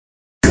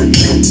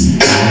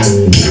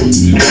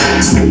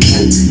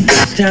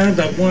times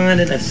I whine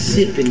and I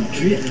sip and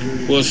drip.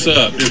 What's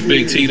up? This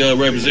Big T-Dub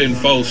representing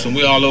Foesum.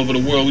 We all over the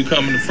world. We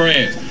coming to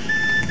France.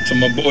 To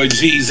my boy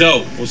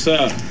G-Zo. What's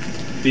up?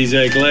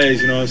 DJ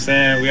Glaze, you know what I'm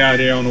saying? We out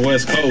here on the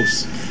West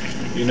Coast.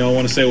 You know, I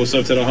want to say what's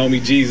up to the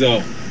homie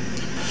G-Zo.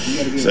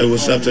 Say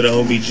what's up to the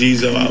homie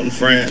G-Zo out in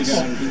France.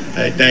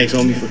 Hey, thanks,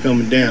 homie, for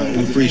coming down.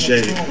 We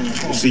appreciate it.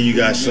 We'll see you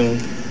guys soon.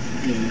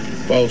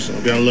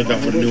 Foesum, be on the lookout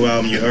for the new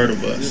album You Heard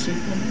of Us.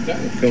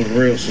 Coming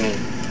real soon.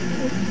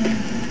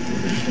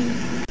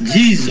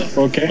 G-Zo.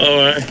 Okay.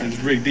 All right. That's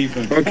Ricc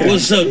defense. Okay.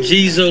 What's up,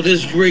 G-Zo?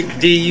 This Ricc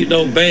D, you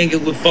know,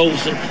 banging with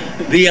Foesum.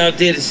 Be out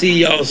there to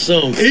see y'all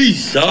soon.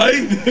 East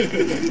side.